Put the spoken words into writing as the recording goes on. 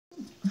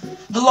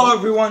Hello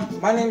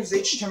everyone, my name is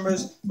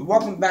HTimbers, and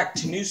welcome back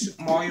to New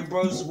Super Mario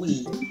Bros.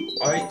 Wii.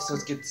 Alright, so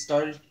let's get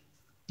started.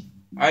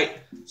 Alright,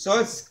 so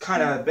it's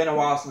kinda been a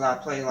while since I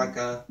played like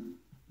a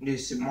New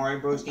Super Mario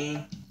Bros.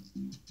 Game.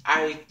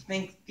 I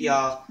think the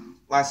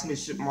last New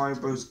Super Mario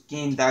Bros.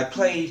 Game that I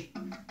played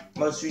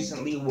most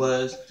recently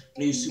was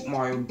New Super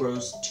Mario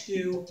Bros.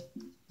 2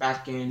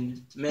 back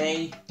in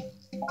May.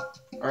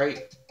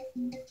 Alright,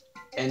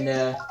 and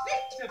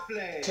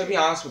to be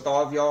honest with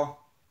all of y'all,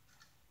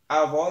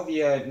 out of all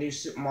the New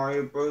Super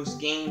Mario Bros.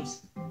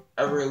 Games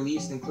ever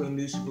released, including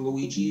New Super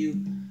Luigi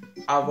U,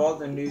 out of all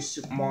the New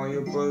Super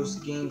Mario Bros.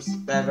 Games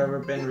that have ever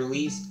been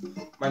released,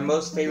 my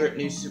most favorite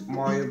New Super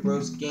Mario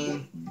Bros.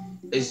 Game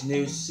is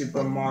New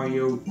Super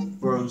Mario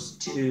Bros.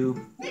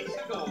 2.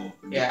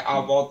 Yeah,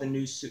 out of all the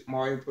New Super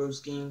Mario Bros.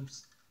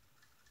 Games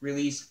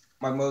released,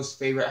 my most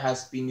favorite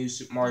has to be New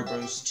Super Mario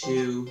Bros.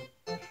 2.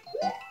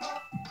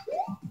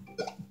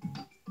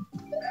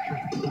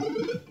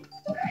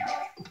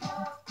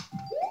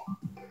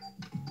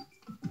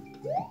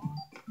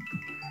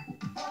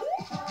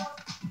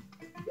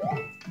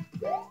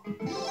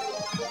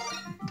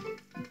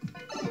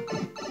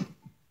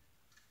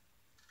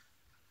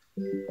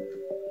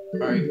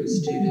 Alright, let's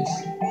do this.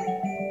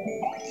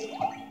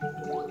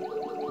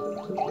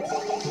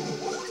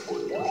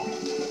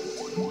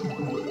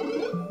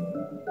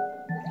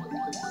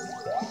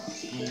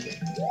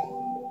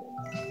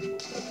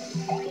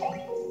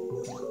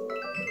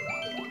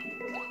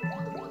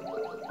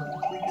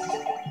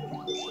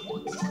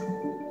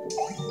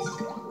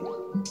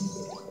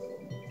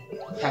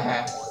 Haha.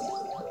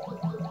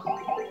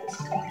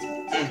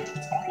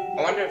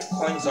 I wonder if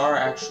coins are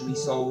actually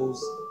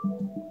souls.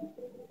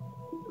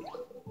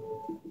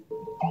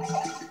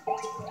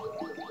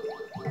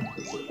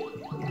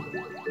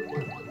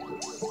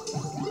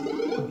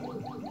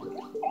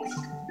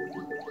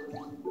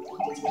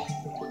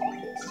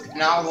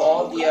 Now,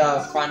 all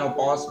the final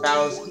boss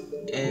battles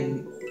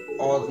in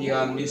all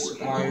the New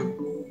Super Mario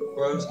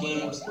Bros.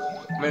 Games,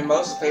 my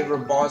most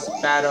favorite boss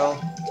battle,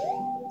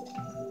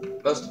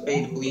 most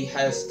debatably,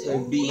 has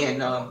to be in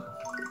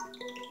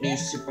New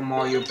Super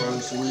Mario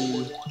Bros.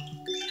 Wii.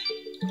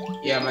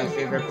 Yeah, my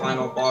favorite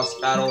final boss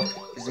battle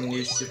is in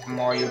New Super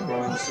Mario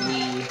Bros.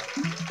 Wii.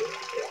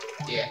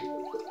 Yeah,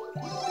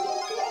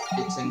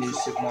 it's in New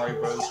Super Mario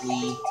Bros.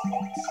 Wii.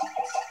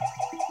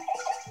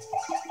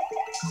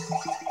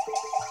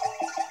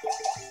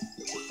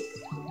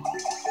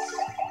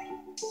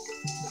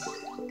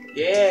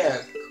 Yeah,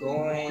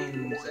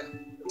 coins.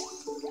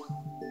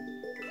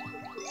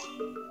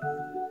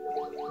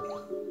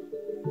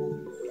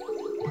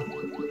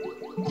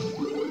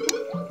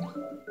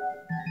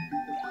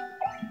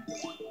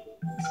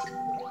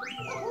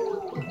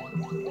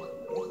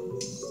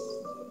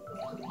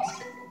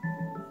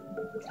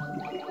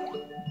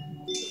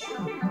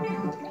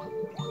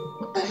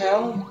 What the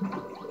hell?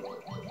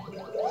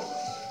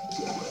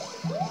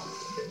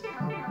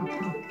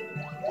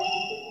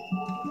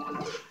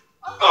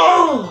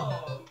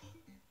 Oh!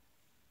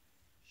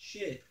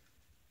 Shit.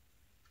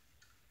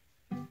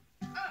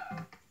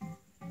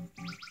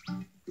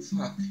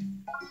 Fuck.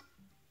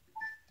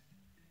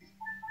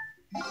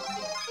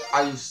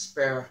 I use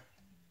spare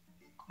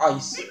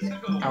ice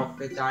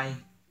outfit I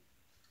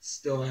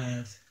still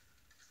have.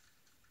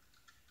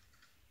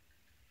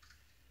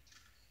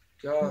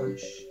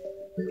 Gosh.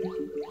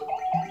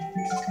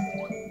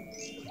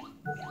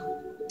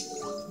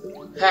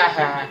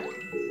 Haha.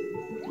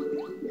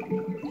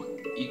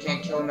 You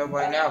can't kill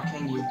nobody now,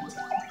 can you?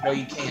 No,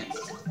 you can't.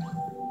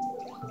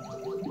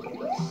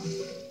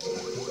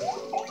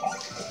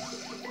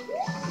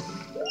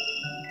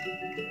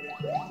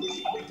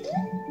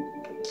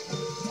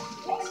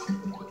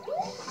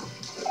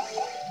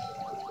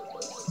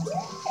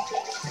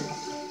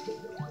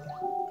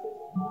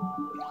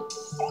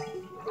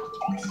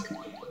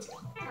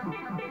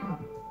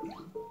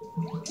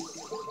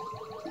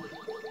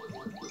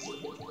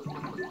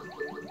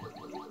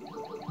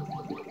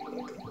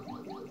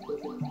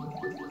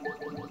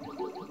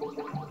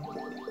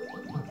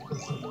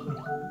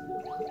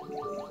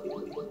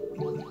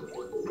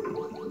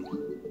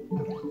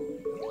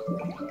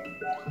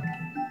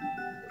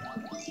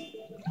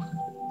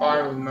 Oh, I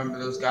remember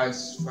those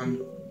guys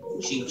from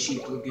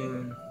Cheap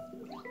Lagoon.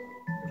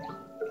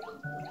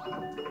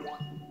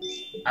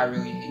 I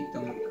really hate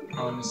them,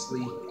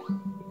 honestly.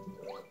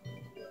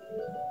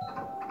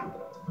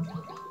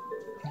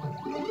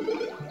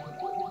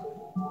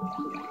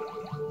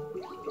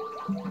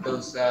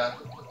 Those,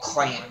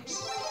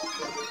 clams.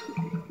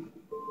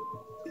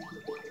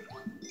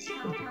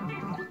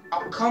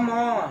 Oh, come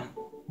on!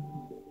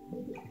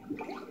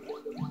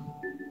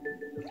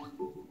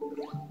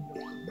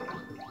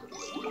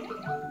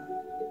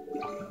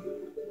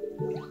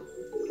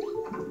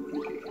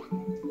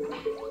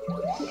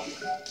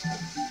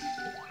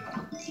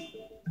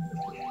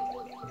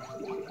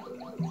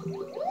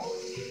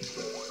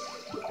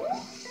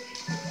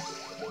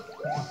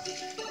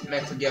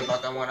 Man, forget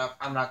about that one.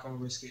 I'm not gonna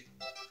risk it.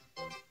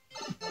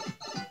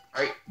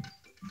 Alright.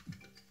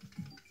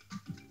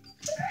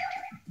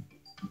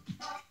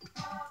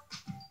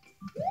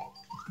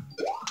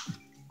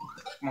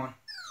 Come on.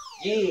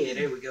 Yeah,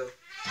 there we go.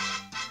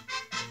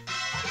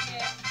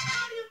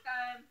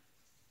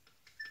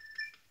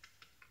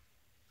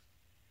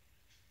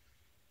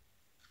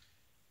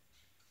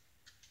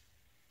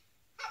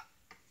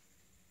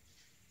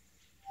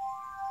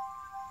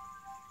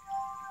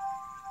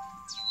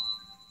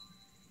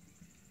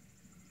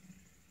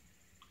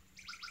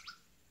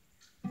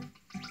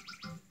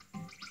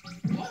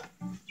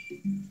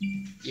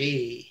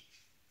 Yeah.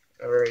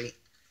 Alright.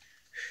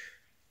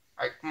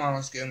 Alright, come on,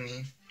 let's go,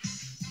 man.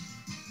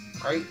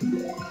 Alright.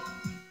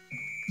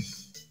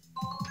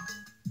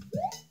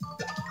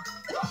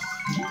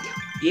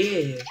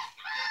 Yeah.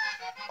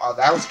 Wow,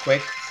 that was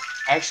quick.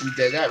 I actually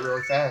did that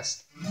really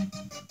fast.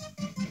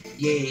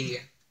 Yeah.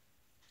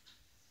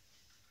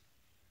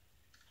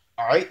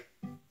 Alright.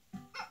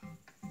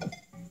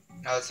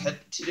 Now let's head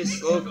to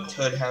this little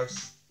toad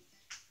house.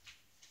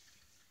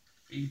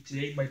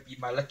 Today might be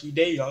my lucky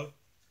day, y'all.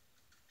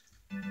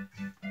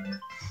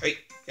 Alright,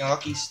 feeling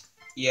lucky?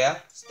 Yeah.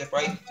 Step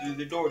right through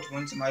the door to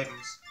win some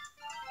items.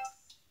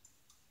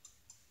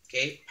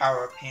 Okay,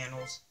 power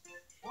panels.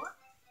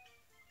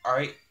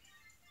 Alright.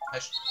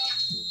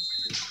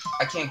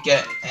 I can't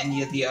get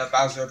any of the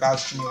Bowser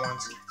Jr.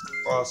 ones,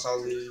 or else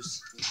I'll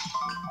lose.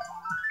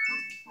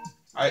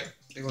 Alright,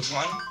 there goes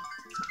one.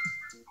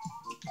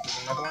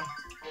 There's another one.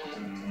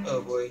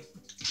 Oh boy.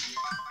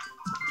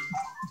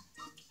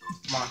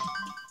 Come on.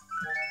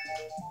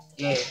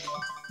 Yeah.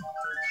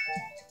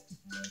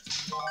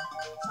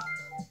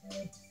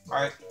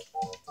 Alright.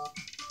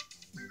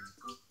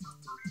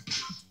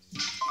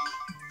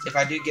 If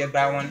I do get a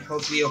bad one,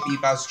 hopefully it'll be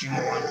Bowser Jr.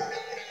 one.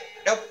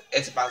 Nope,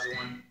 it's a Bowser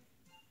one.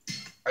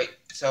 Alright,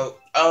 so,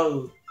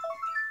 oh.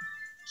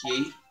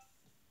 Key.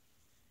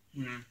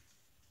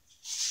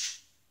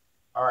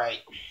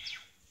 Alright.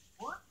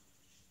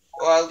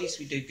 Well, at least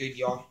we did good,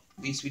 y'all.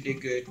 At least we did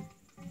good.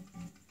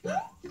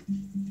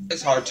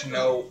 It's hard to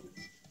know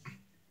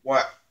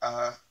what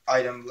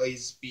item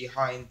lays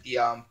behind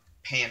the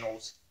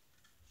panels.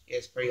 Yeah,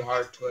 it's pretty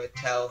hard to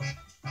tell.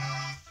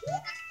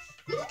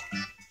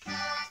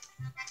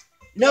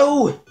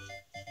 No!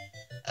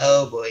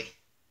 Oh boy.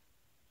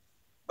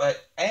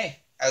 But hey,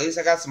 at least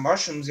I got some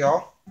mushrooms,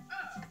 y'all.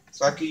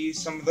 So I could use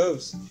some of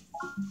those.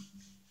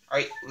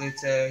 Alright,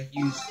 let's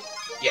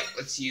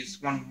let's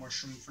use one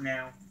mushroom for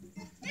now.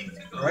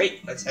 Alright,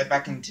 let's head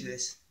back into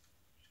this.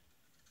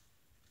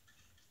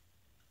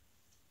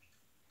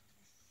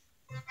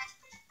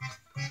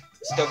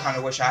 Still kind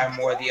of wish I had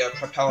more of the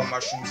propeller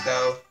mushrooms,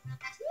 though.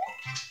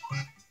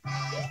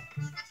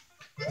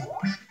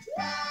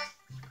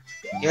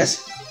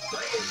 Yes?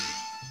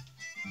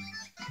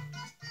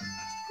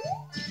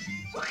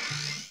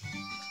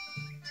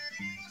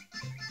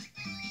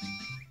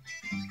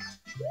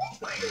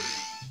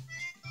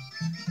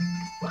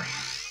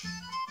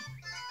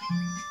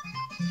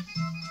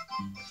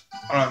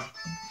 Hold on.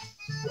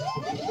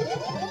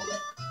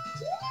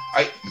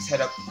 Alright, let's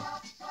head up.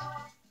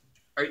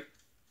 Alright.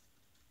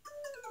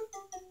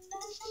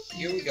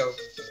 Here we go.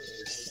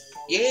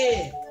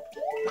 Yeah!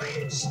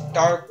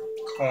 Star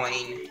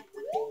coin.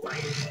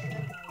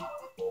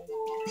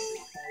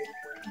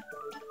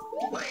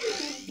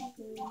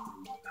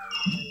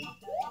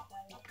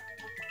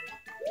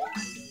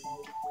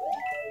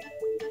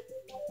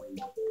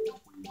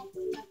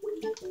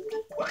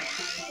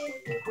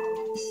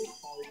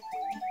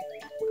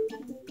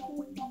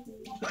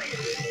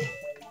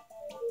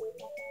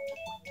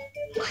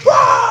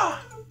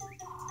 Ah!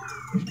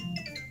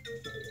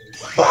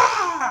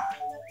 Ah!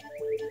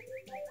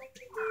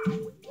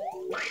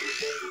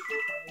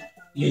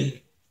 Yeah.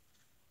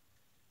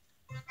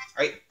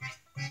 Alright.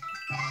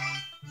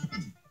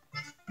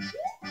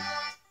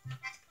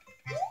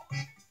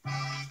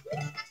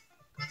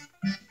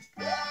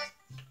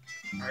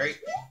 Alright.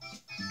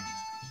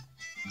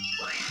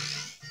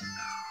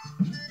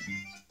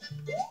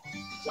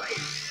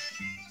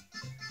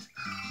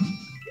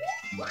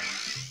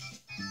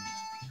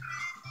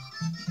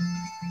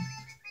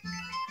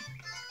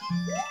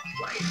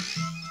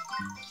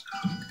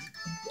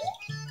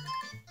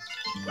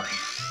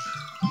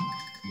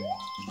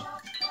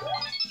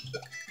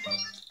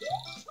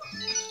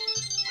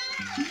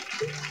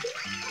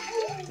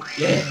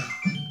 Yeah.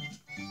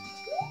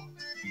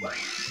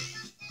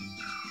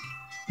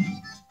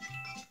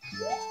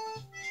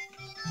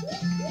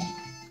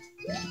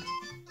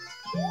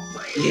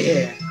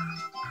 Yeah.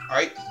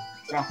 Alright.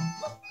 Come on.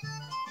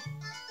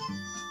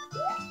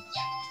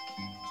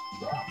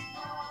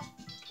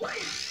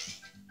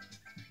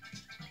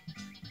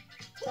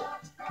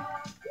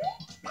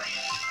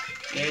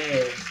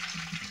 Yeah.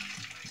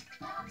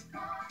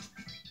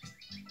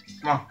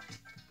 Come on.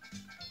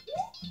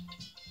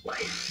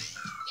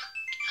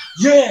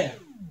 Yeah!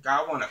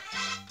 Got one up.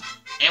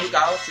 And we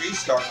got our 3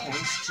 star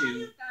coins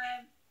too.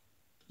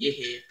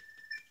 Yeah.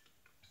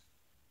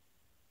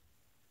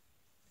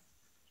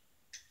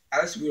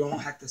 At least we don't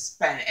have to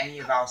spend any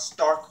of our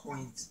star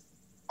coins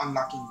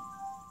unlocking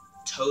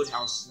toad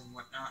houses and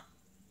whatnot.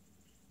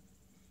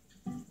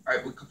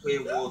 Alright, we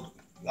completed World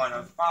 1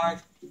 of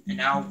 5, and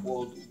now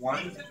World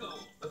 1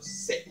 of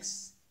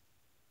 6.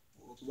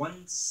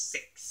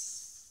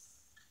 1-6.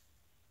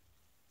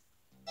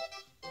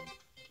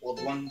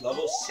 World 1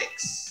 level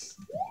 6.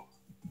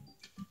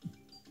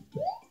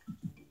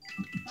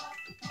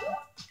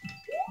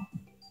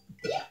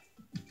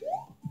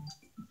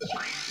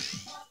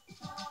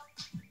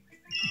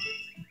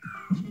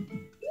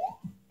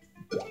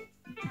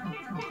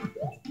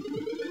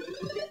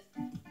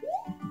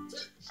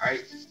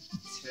 Alright,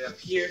 let's head up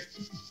here.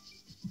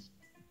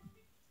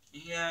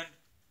 And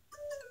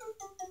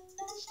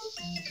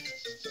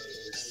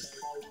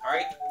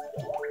alright.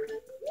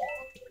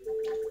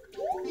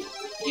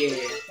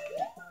 Yeah.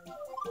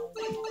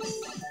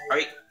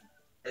 Alright,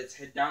 let's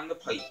head down the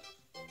pipe.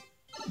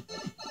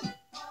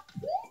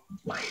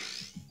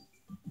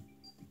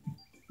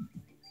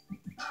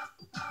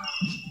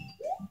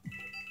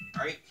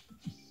 Alright.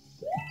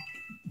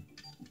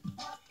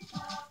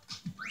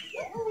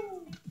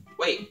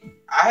 Wait,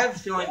 I have a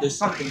feeling there's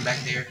something back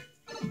there.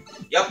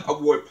 Yep, a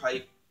warp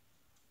pipe.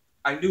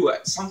 I knew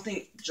it.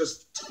 Something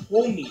just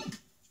told me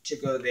to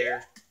go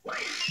there.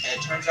 And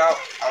it turns out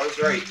I was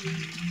right.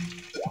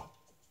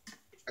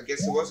 I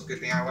guess it was a good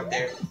thing I went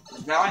there.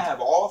 Now I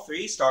have all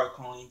 3 star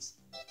coins.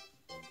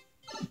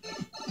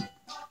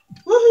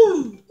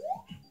 Woohoo!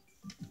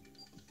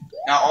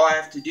 Now all I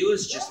have to do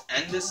is just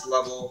end this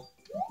level.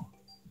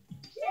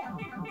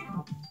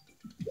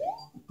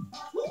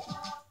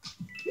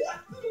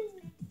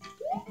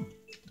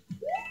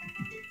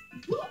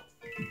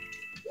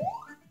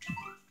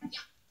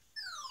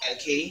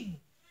 Okay.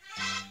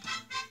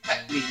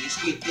 At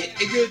least we did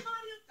a good.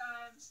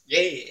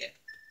 Yeah.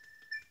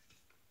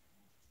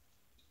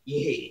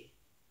 Yeah.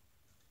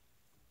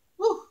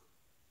 Woo.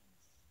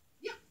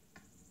 Yeah.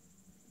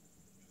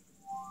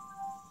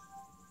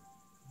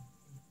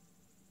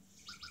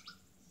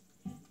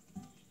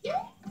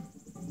 Yeah.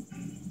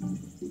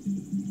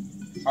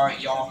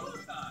 Alright, y'all.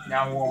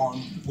 Now we're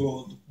on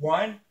World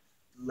 1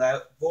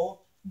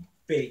 level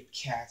Big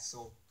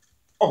Castle.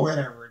 Or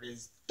whatever it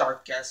is.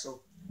 Dark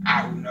Castle.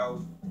 I don't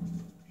know.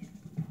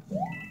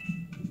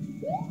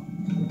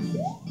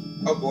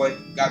 Oh boy,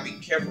 gotta be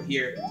careful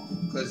here,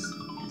 because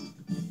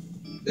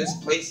this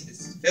place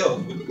is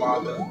filled with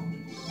lava.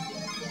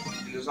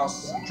 And there's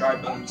also some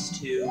dry bones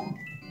too.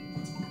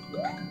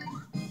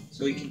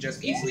 So we can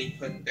just easily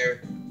put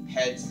their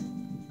heads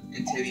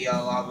into the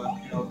lava,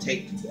 and it'll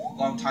take a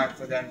long time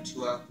for them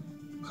to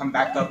come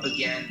back up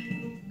again.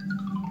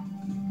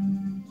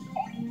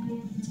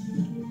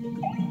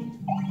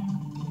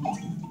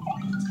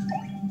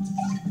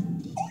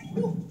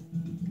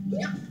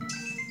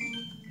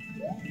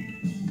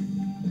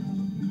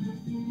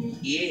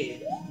 Yeah.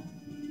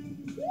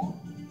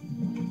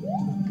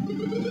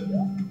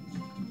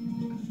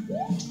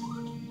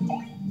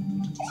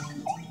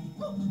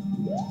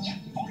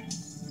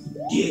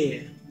 Yeah.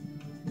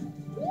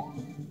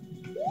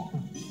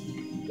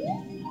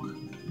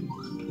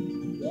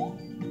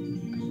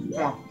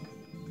 Come on.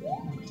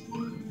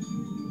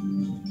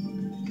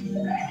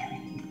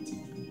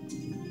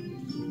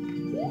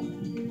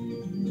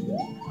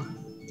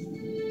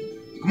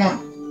 Come on.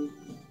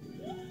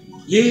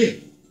 Yeah.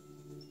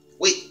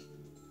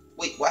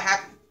 Wait, what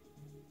happened?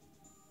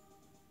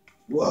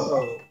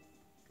 Whoa.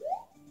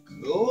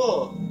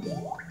 Cool.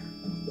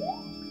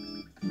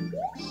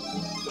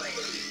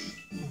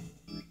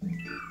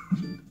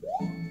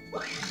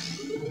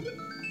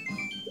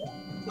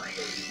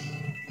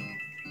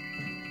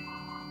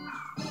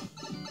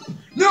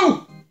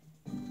 No!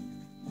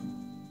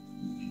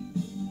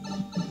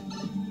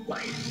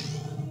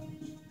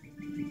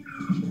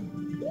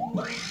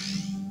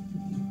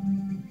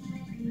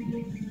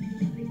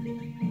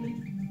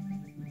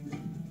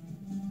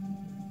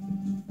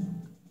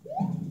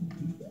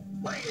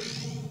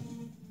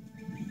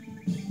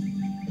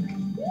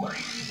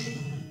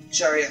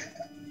 Shall we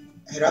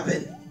head up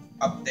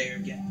there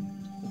again?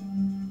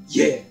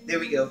 Yeah, there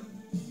we go.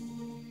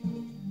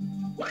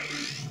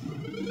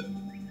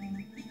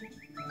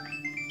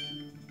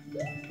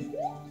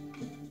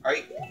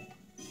 Alright,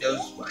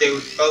 they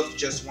were both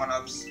just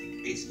 1-ups,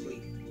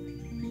 basically.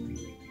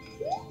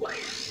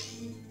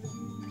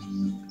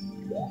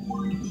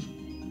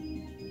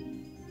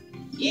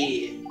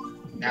 Yeah,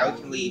 now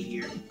we can leave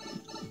here.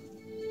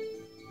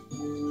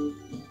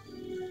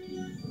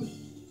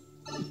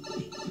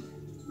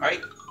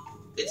 Alright,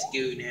 let's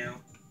go now.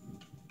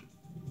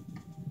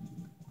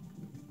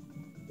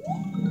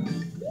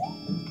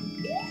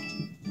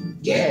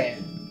 Yeah.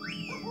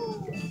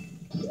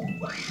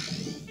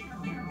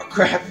 Oh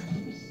crap.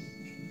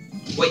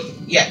 Wait,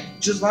 yeah,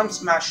 just let him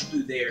smash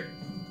through there.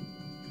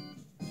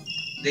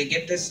 They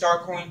get this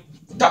star coin.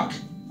 Duck.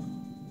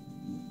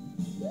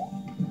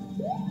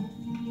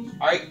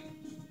 Alright.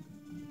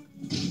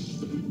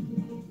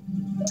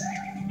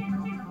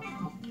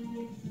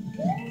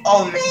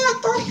 Oh man, I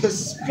thought he could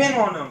spin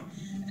on him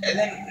and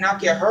then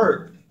not get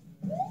hurt.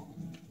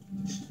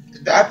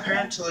 That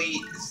apparently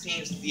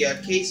seems to be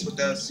a case with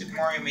the Super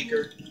Mario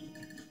Maker.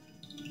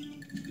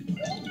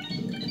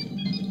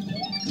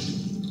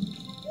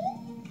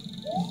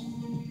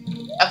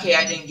 Okay,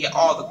 I didn't get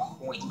all the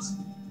coins,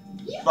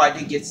 but I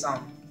did get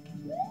some.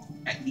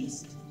 At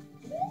least.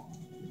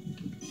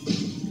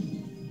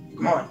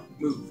 Come on,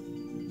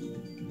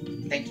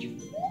 move. Thank you.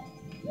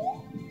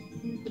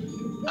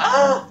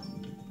 Ah!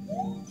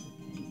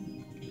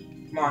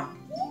 Come on.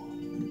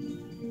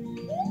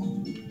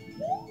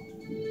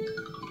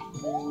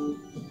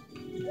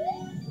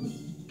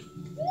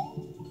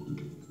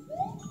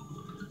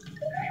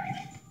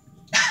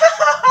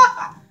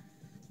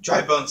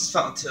 Dry bones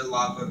fell into the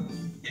lava.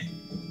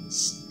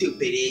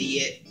 Stupid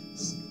idiot.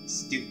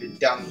 Stupid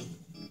dummy.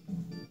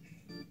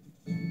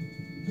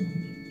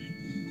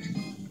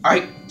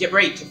 Alright, get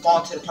ready to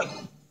fall into the pipe.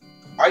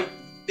 Alright,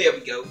 there we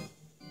go.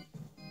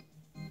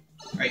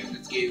 Alright,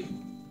 let's go.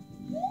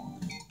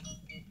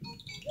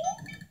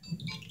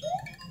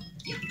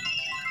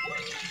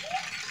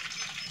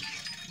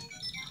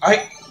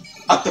 Alright,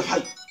 up the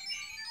pipe.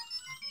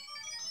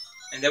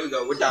 And there we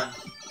go, we're done.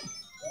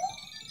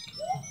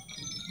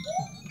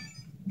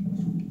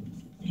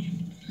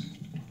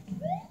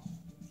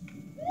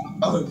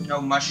 Oh,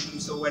 no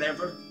mushrooms or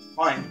whatever?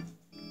 Fine.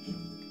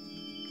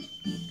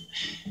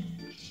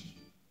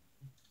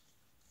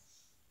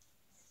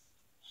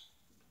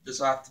 This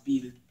will have to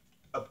be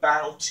a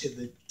battle to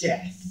the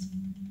death.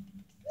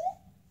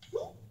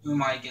 Who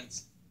am I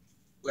against?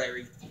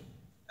 Larry.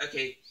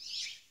 Okay.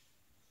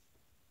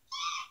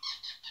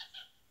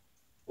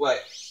 What?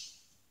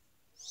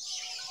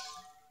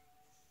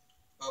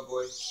 Oh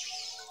boy.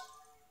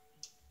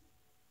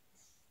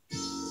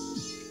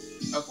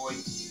 Oh boy.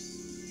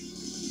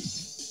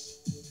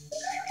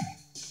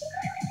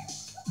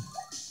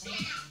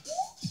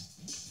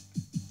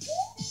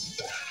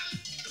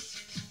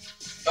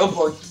 Oh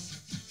boy.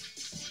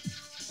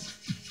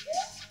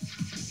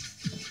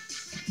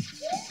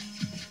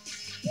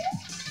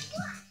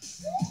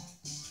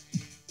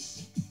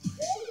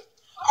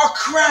 Oh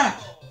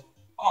crap!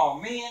 Oh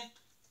man.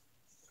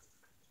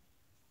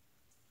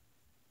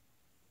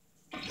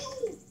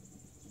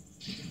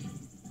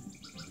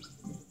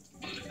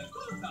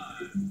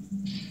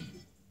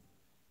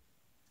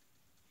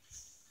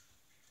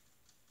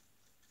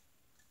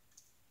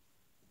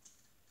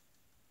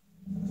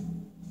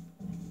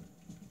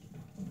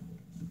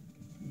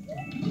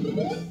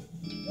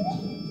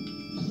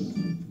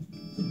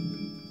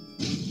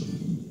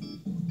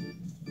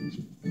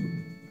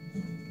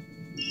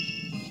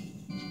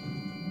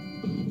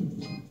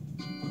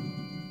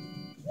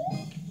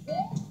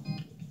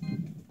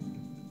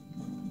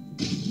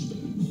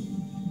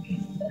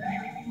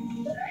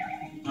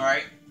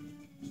 Alright.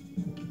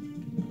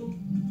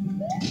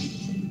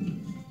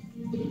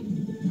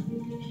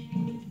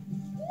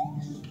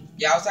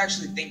 Yeah, I was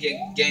actually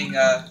thinking getting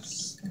a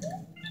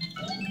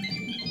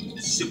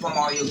Super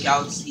Mario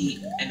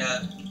Galaxy and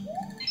a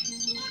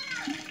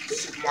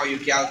Super Mario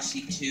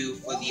Galaxy 2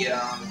 for the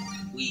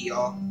Wii,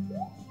 y'all.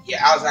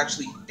 Yeah, I was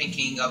actually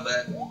thinking of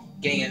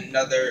getting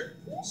another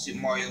Super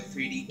Mario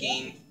 3D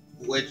game,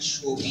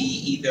 which will be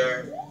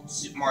either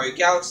Super Mario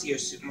Galaxy or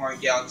Super Mario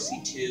Galaxy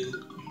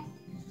 2.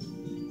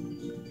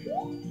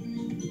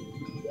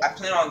 I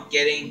plan on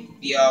getting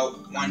the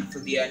one for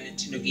the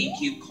Nintendo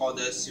GameCube called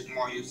Super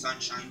Mario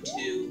Sunshine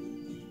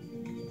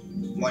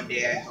 2. One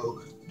day, I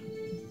hope.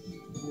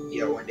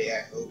 Yeah, one day,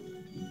 I hope.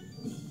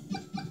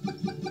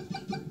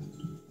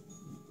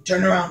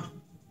 Turn around.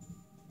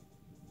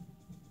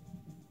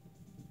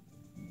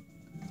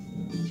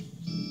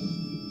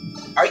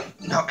 Alright,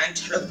 now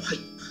enter the pipe.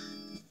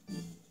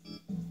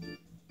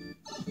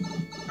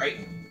 Alright.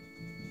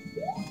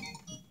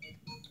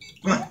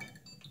 Come on.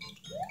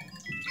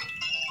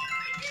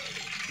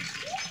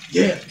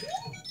 Yeah.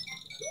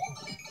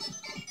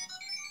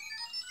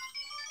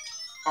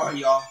 Alright,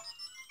 y'all.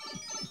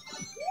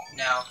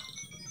 Now,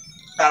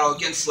 battle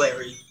against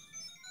Larry.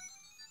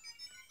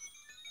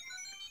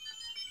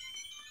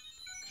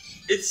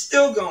 It's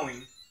still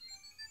going.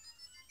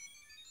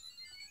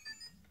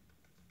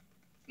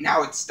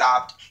 Now it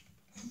stopped.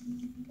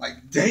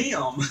 Like,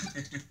 damn.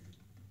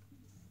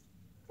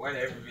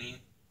 Whatever, man.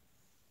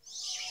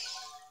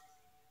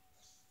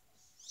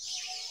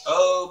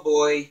 Oh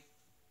boy.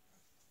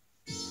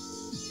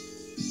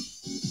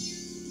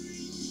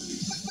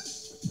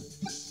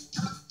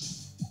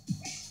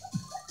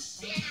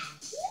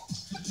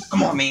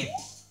 Come on, man.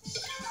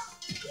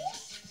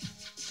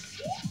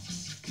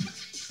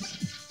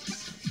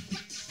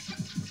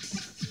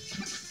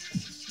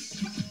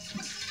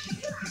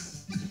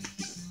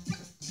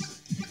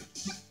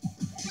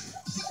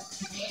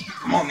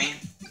 Come on, man.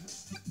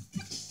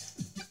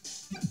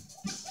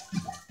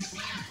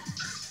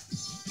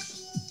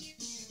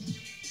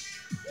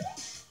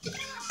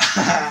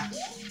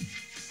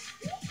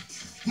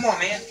 Come on,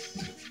 man.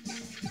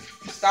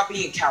 Stop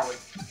being a coward.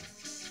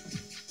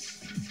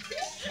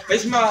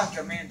 It's my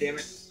man, damn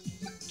it.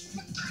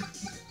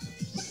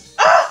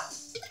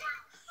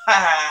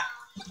 Ah!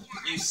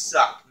 You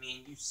suck,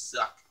 man. You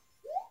suck.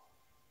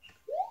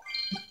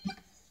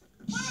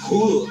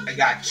 Cool. I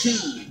got a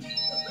key.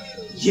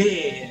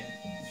 Yeah.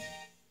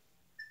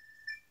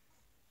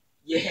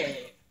 Yeah.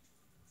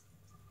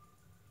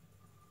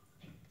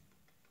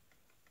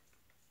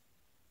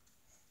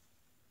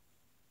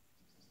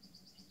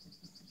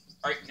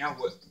 Alright, now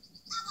what?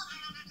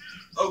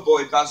 Oh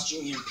boy, Bowser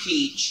Jr. and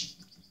Peach.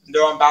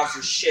 They're on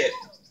Bowser's ship.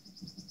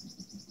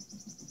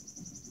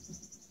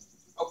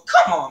 Oh,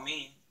 come on,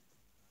 man.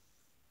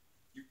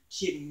 You're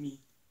kidding me.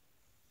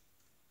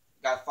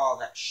 Gotta follow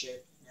that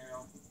ship, you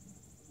know.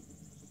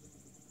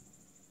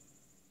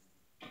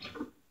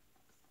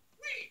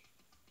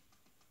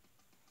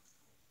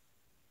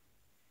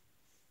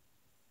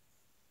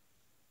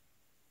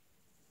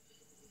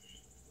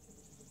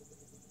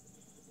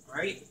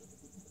 Alright.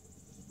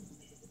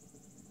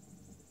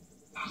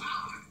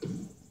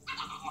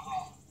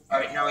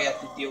 Alright, now we have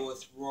to deal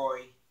with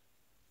Roy.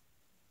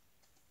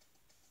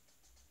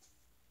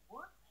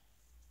 What?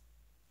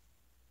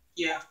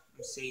 Yeah,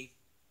 I'm safe.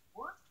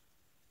 What?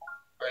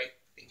 Alright,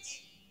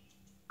 thanks.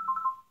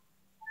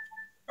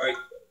 Alright,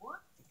 What?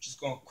 just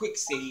going quick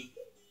save.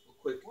 Real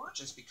quick, What?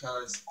 just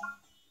because.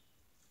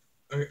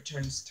 Alright,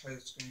 turn this title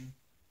screen.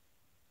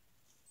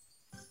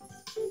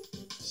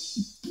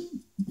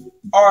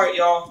 Alright,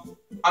 y'all.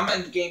 I'm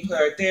ending the gameplay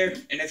right there.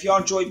 And if y'all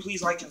enjoyed,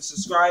 please like and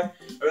subscribe.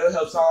 It really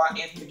helps all out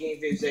and the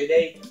game videos every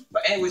day.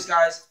 But anyways,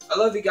 guys, I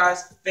love you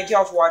guys. Thank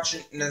y'all for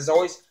watching. And as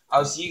always,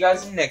 I'll see you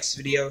guys in the next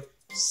video.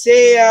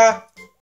 See ya!